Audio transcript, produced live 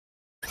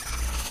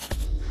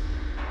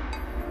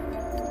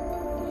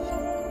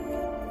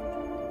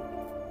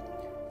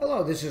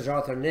Hello, this is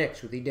Arthur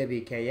Nix with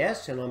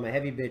EWKS, and I'm a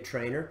HeavyBid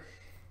trainer.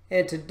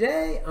 And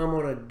today I'm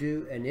going to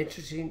do an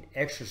interesting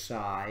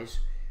exercise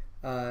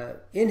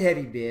in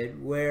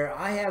HeavyBid where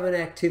I have an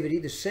activity,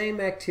 the same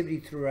activity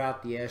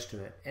throughout the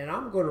estimate, and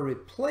I'm going to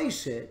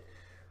replace it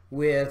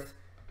with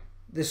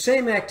the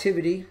same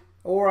activity,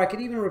 or I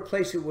could even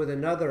replace it with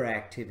another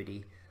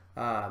activity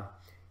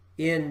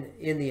in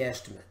the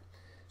estimate.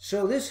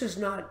 So this is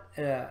not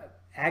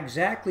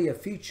exactly a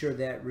feature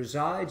that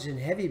resides in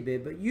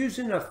HeavyBid, but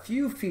using a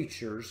few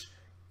features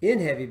in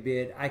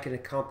HeavyBid, I can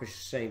accomplish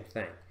the same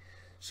thing.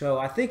 So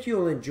I think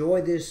you'll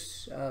enjoy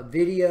this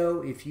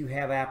video if you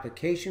have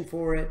application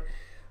for it.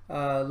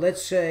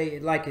 Let's say,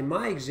 like in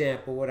my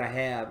example, what I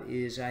have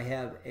is I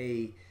have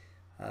an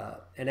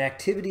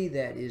activity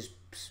that is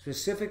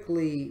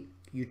specifically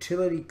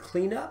utility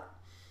cleanup.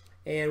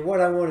 And what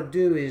I want to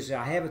do is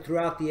I have it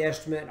throughout the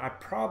estimate. I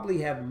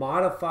probably have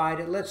modified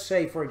it. Let's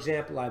say, for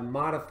example, I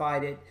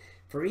modified it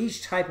for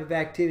each type of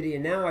activity,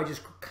 and now I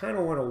just kind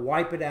of want to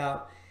wipe it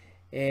out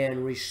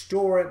and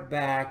restore it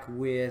back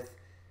with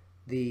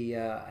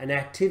an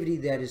activity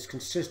that is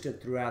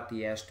consistent throughout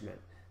the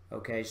estimate.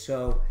 Okay,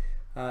 so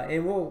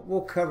and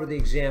we'll cover the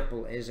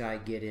example as I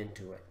get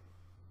into it.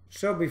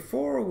 So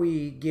before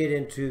we get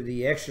into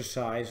the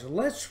exercise,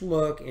 let's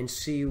look and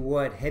see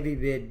what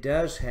HeavyBid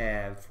does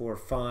have for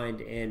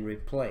find and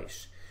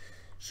replace.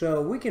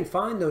 So we can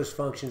find those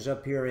functions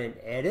up here in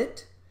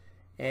Edit,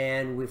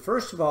 and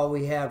first of all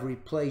we have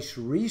replace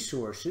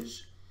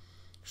resources.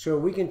 So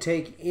we can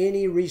take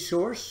any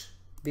resource,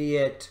 be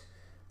it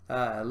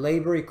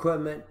labor,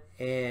 equipment,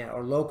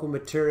 or local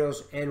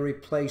materials, and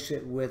replace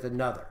it with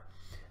another.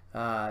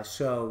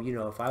 So, you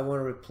know, if I want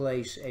to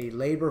replace a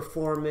labor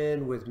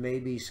foreman with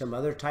maybe some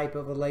other type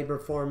of a labor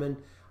foreman,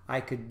 I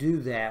could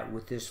do that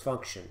with this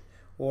function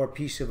or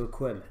piece of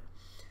equipment.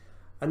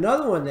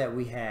 Another one that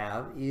we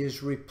have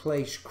is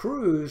replace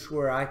crews,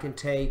 where I can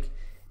take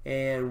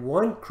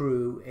one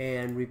crew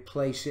and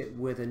replace it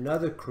with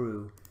another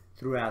crew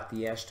throughout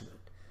the estimate.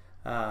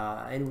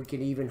 And we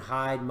can even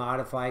hide,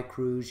 modify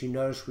crews. You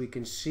notice we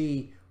can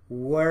see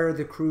where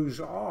the crews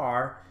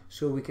are,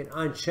 so we can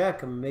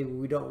uncheck them. Maybe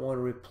we don't want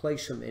to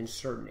replace them in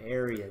certain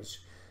areas.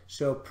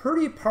 So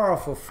pretty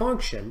powerful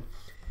function,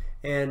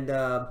 and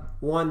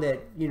one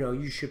that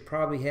you should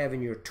probably have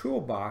in your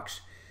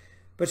toolbox.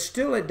 But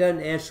still, it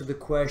doesn't answer the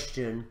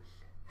question,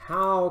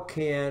 how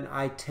can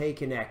I take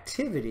an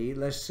activity,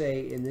 let's say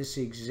in this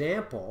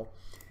example,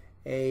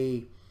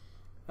 a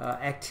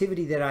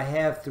activity that I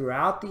have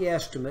throughout the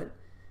estimate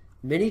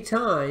many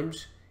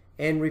times,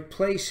 and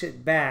replace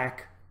it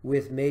back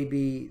with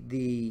maybe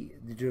the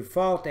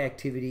default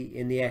activity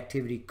in the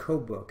Activity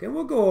Codebook. And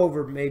we'll go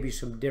over maybe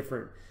some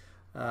different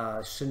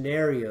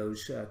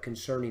scenarios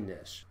concerning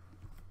this.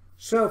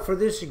 So for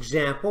this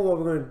example, what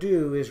we're going to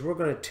do is we're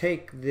going to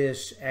take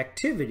this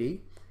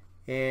activity,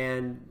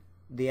 and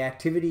the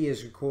activity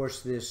is of course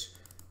this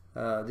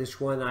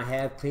one I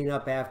have, clean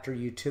up after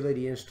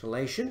utility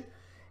installation,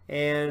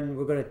 and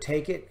we're going to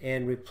take it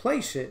and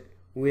replace it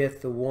with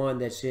the one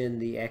that's in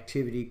the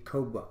Activity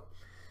Codebook.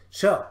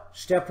 So,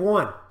 step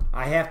one,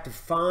 I have to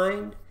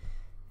find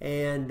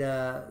and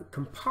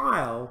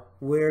compile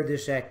where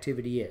this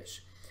activity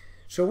is.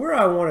 So where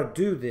I want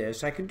to do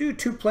this, I can do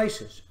two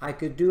places. I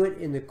could do it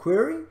in the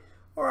query,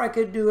 or I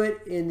could do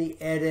it in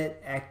the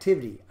edit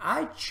activity.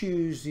 I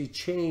choose the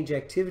change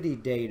activity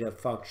data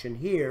function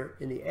here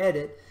in the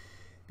edit,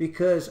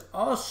 because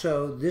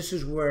also this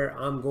is where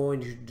I'm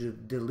going to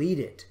delete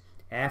it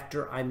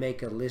after I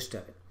make a list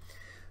of it.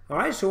 All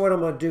right, so what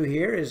I'm going to do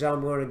here is I'm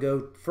going to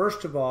go,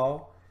 first of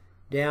all,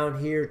 down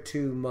here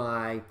to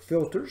my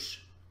filters,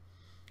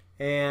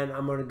 and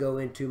I'm going to go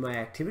into my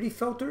activity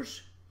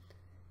filters,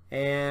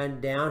 and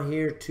down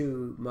here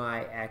to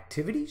my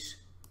activities,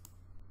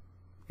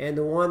 and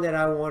the one that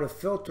I want to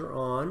filter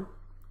on,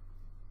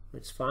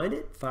 let's find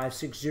it,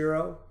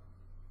 56010,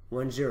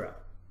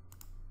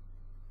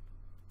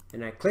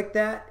 and I click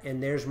that,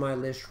 and there's my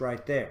list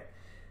right there.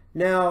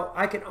 Now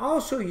I can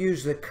also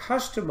use the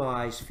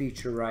customize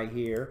feature right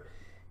here,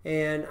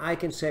 and I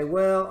can say,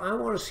 well, I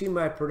want to see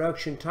my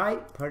production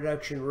type,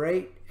 production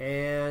rate,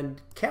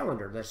 and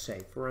calendar, let's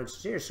say, for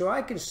instance here. So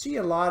I can see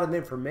a lot of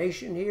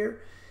information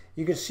here.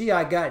 You can see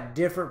I got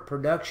different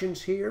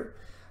productions here.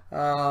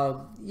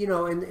 And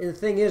the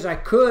thing is, I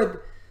could,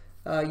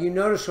 you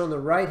notice on the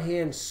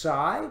right-hand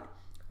side,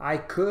 I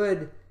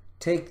could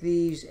take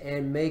these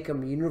and make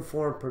them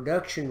uniform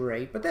production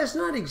rate, but that's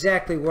not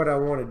exactly what I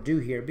want to do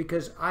here,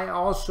 because I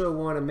also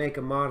want to make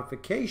a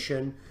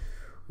modification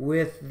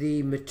with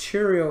the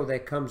material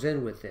that comes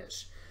in with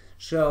this.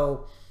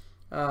 So,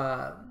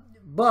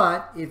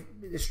 but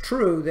it's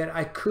true that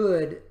I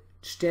could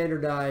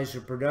standardize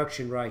the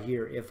production right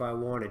here if I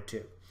wanted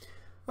to.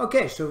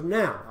 Okay, so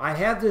now I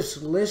have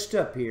this list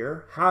up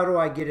here. How do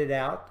I get it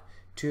out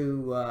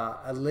to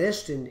a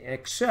list in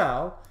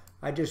Excel?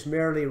 I just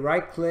merely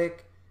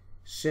right-click,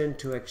 send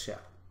to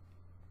Excel.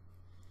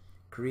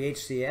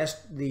 Creates the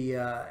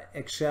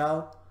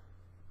Excel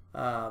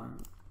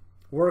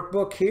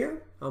workbook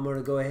here. I'm going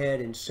to go ahead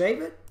and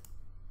save it.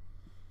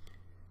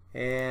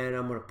 and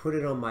I'm going to put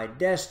it on my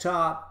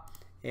desktop,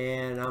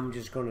 and I'm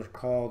just going to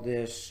call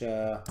this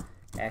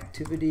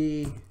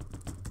activity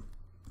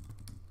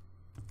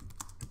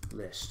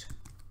list.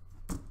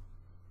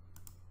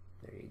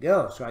 There you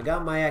go. So I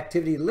got my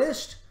activity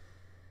list.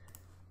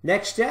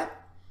 Next step,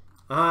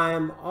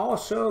 I'm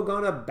also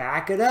going to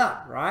back it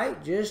up,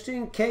 right? Just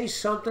in case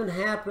something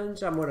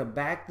happens, I'm going to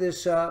back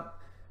this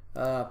up.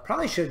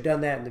 Probably should have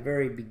done that in the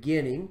very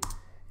beginning.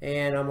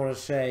 And I'm going to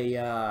say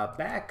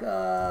back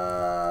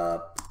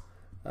up.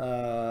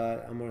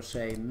 I'm going to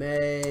say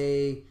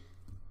May.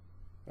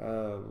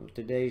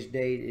 Today's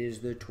date is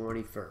the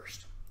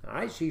 21st. All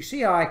right, so you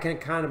see how I can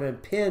kind of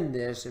append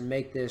this and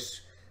make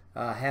this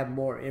have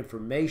more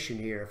information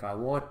here if I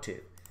want to.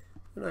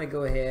 And I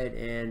go ahead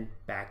and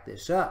back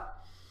this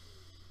up.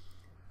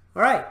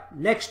 All right,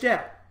 next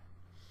step.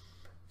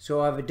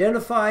 So I've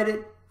identified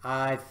it,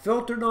 I've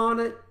filtered on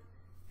it,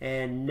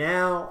 and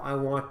now I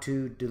want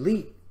to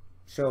delete.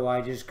 So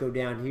I just go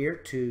down here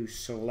to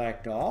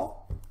select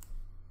all,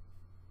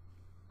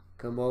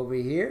 come over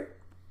here,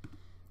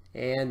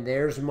 and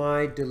there's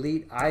my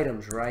delete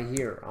items right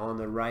here on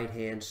the right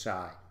hand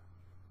side.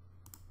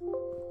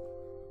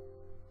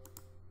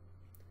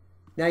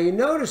 Now you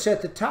notice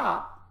at the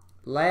top,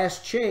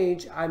 last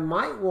change, I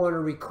might want to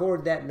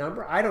record that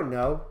number. I don't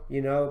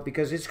know,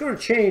 because it's going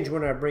to change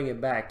when I bring it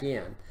back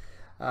in.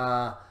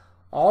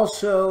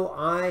 Also,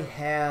 I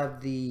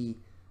have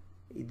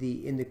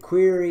in the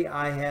query,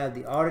 I have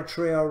the audit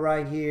trail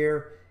right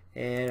here,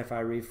 and if I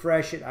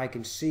refresh it, I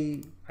can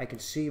see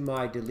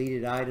my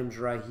deleted items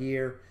right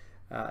here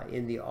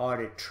in the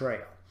audit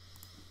trail.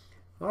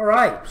 All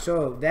right,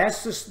 so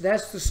that's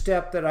the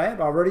step that I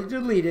have already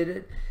deleted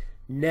it.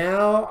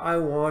 Now I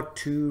want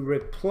to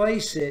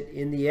replace it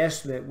in the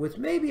estimate with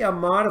maybe a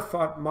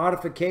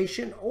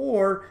modification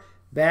or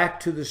back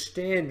to the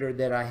standard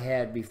that I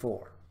had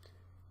before.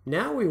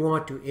 Now we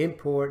want to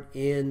import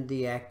in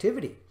the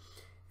activity.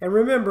 And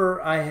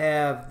remember, I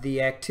have the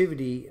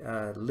activity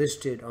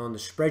listed on the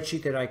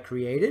spreadsheet that I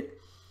created.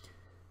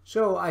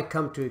 So I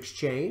come to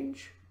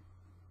Exchange,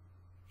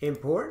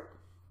 Import.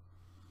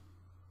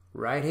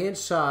 Right hand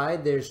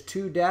side, there's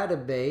two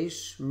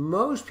database.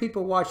 Most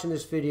people watching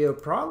this video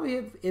probably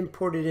have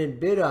imported in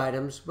bid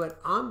items, but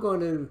I'm going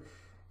to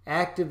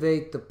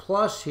activate the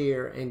plus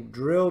here and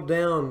drill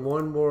down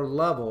one more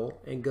level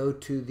and go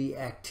to the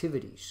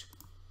activities.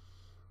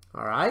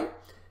 All right,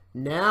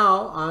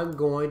 now I'm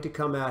going to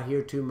come out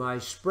here to my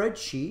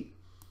spreadsheet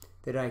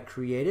that I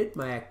created,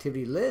 my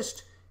activity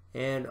list,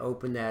 and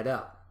open that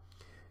up.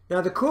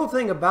 Now the cool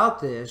thing about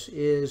this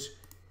is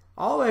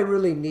all I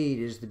really need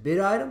is the bid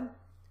item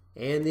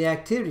and the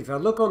activity. If I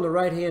look on the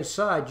right hand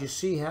side, you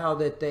see how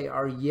that they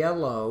are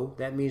yellow.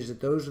 That means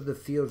that those are the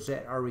fields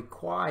that are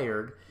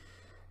required.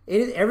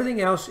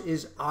 Everything else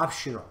is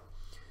optional.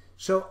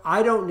 So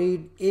I don't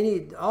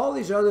need all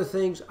these other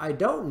things I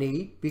don't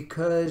need,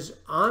 because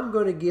I'm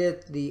going to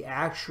get the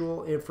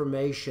actual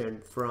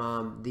information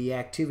from the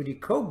Activity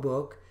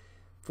Codebook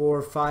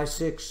for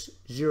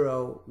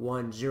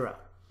 56010.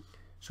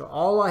 So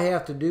all I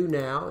have to do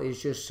now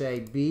is just say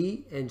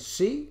B and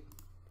C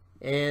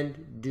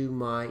and do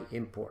my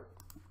import.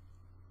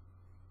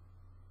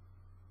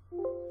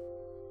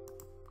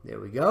 There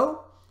we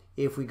go.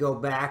 If we go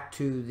back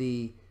to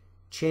the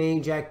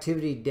change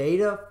activity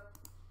data,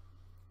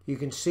 you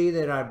can see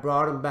that I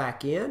brought them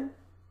back in.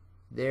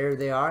 There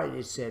they are.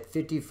 It's at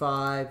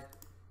 55,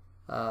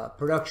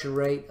 production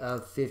rate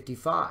of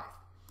 55.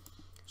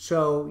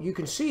 So you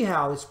can see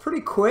how it's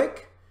pretty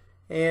quick,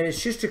 and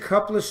it's just a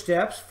couple of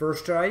steps.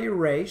 First I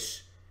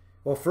erase.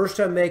 Well, first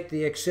I make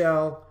the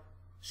Excel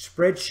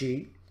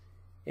spreadsheet,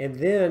 and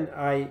then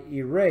I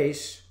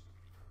erase,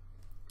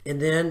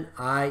 and then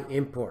I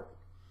import.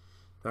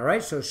 All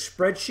right, so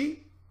spreadsheet,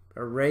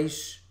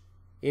 erase,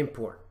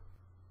 import.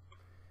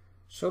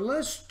 So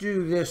let's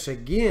do this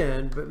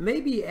again, but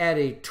maybe add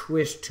a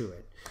twist to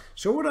it.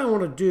 So what I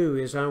want to do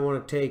is I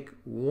want to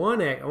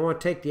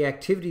take the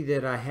activity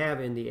that I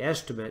have in the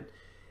estimate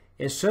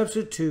and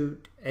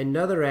substitute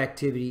another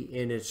activity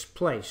in its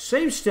place.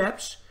 Same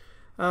steps,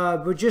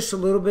 but just a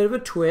little bit of a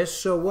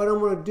twist. So what I'm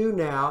going to do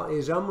now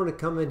is I'm going to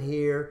come in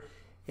here,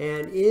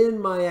 and in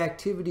my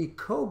Activity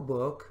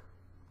Codebook,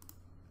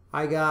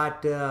 I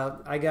got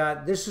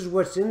this is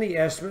what's in the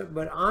estimate,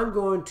 but I'm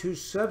going to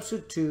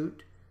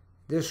substitute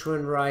this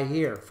one right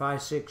here,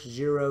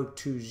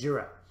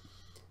 56020.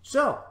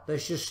 So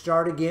let's just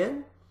start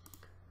again,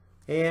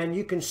 and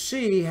you can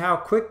see how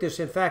quick this.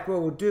 In fact, what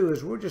we'll do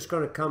is we're just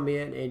going to come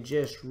in and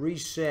just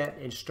reset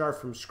and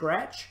start from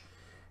scratch.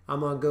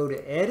 I'm going to go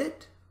to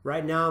Edit.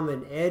 Right now I'm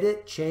in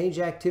Edit, Change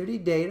Activity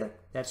Data.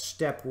 That's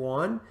step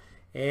one.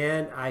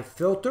 And I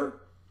filter.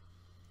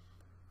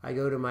 I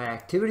go to my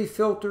activity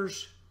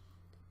filters,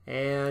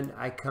 and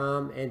I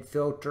come and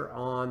filter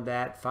on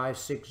that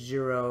 560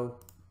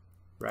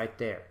 right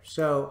there.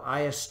 So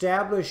I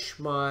establish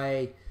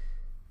my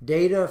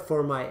data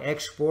for my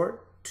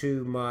export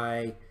to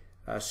my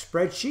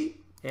spreadsheet,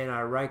 and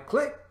I right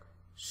click,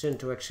 send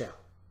to Excel.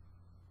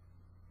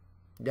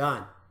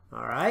 Done.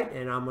 All right,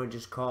 and I'm going to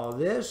just call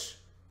this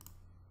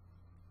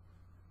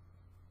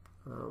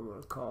I'm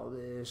going to call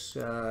this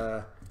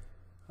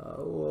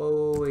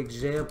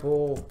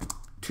example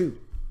 2.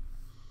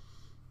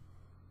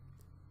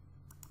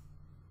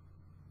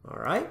 All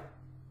right,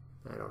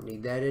 I don't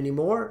need that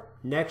anymore.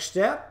 Next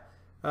step,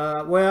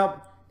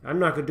 well, I'm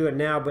not going to do it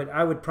now, but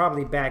I would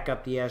probably back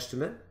up the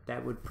estimate.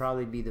 That would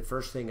probably be the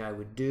first thing I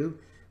would do.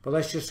 But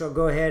let's just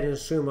go ahead and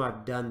assume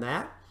I've done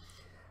that.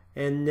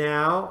 And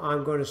now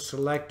I'm going to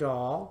select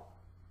all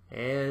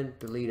and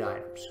delete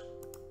items.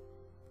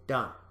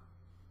 Done.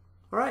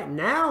 All right,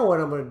 now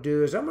what I'm going to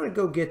do is I'm going to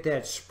go get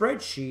that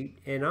spreadsheet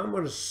and I'm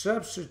going to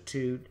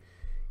substitute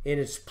in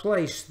its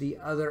place the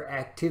other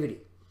activity.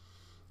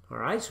 All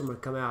right, so I'm going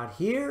to come out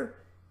here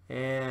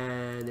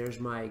and there's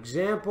my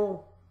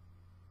example.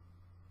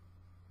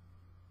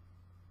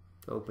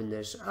 Open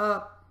this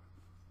up.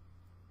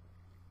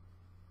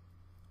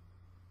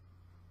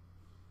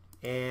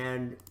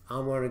 And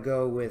I'm going to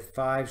go with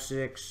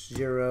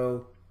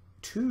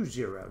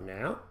 56020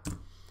 now.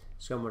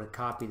 So I'm going to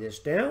copy this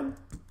down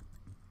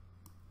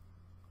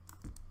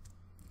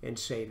and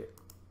save it.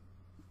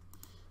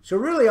 So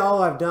really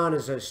all I've done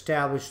is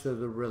establish the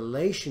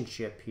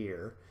relationship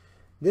here.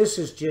 This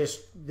is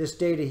just, this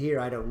data here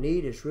I don't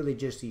need. It's really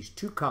just these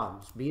two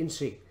columns, B and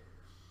C.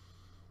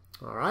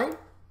 All right.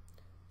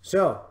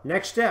 So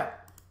next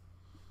step,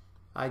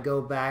 I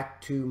go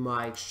back to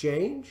my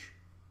exchange.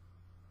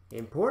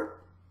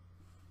 Import.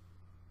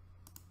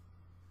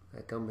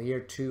 I come here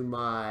to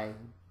my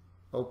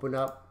open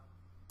up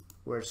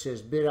where it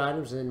says bid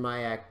items and then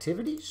my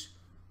activities.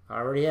 I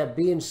already have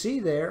B and C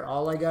there.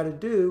 All I got to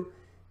do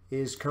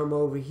is come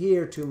over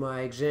here to my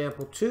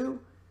example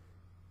 2.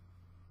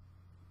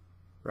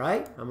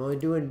 Right? I'm only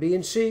doing B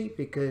and C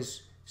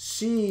because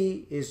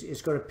C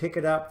is going to pick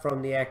it up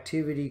from the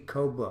Activity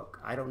Codebook.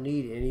 I don't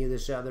need any of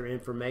this other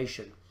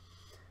information.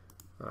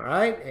 All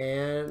right,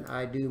 and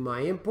I do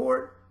my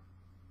import.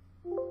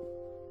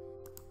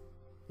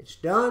 It's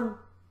done.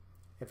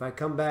 If I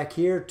come back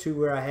here to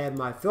where I have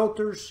my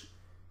filters,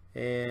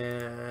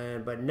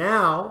 but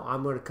now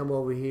I'm going to come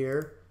over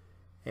here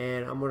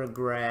and I'm going to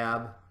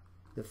grab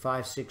the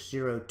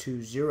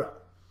 56020.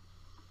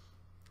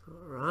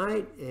 All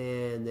right,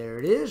 and there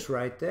it is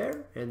right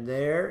there. And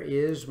there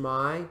is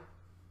my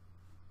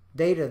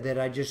data that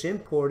I just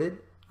imported.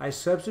 I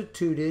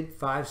substituted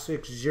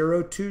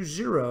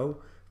 56020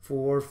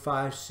 for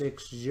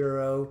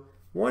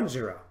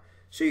 56010.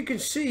 So you can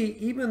see,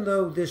 even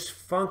though this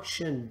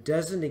function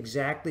doesn't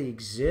exactly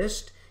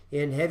exist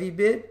in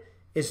HeavyBid,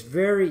 it's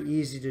very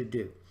easy to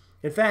do.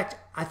 In fact,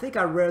 I think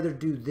I'd rather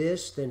do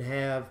this than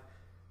have,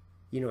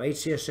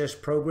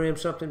 HCSS program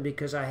something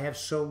because I have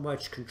so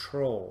much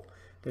control.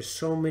 There's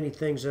so many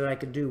things that I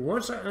can do.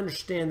 Once I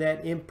understand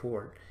that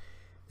import,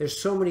 there's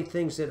so many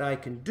things that I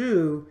can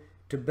do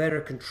to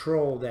better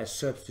control that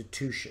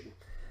substitution.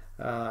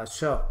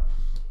 So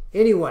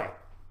anyway,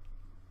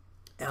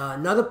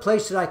 another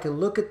place that I can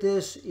look at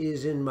this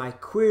is in my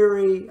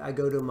query. I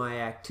go to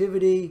my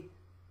activity.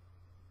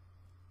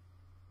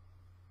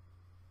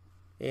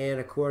 And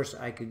of course,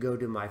 I could go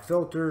to my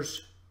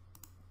filters.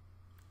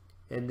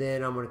 And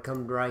then I'm going to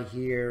come right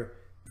here,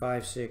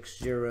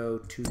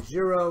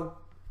 56020.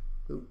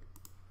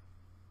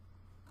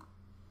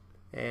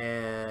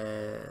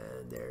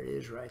 And there it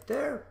is right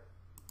there.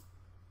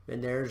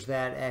 And there's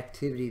that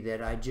activity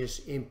that I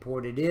just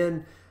imported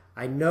in.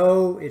 I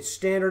know it's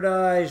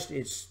standardized.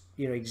 It's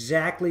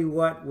exactly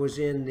what was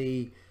in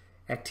the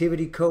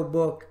Activity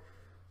Codebook.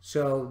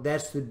 So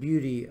that's the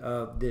beauty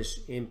of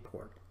this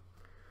import.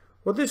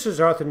 Well, this is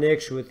Arthur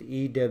Nix with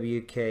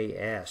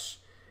EWKS.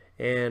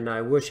 And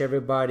I wish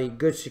everybody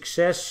good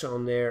success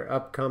on their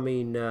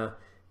upcoming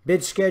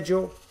bid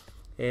schedule.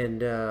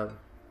 And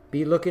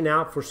be looking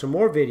out for some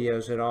more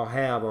videos that I'll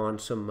have on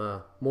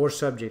some more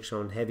subjects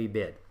on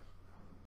HeavyBid.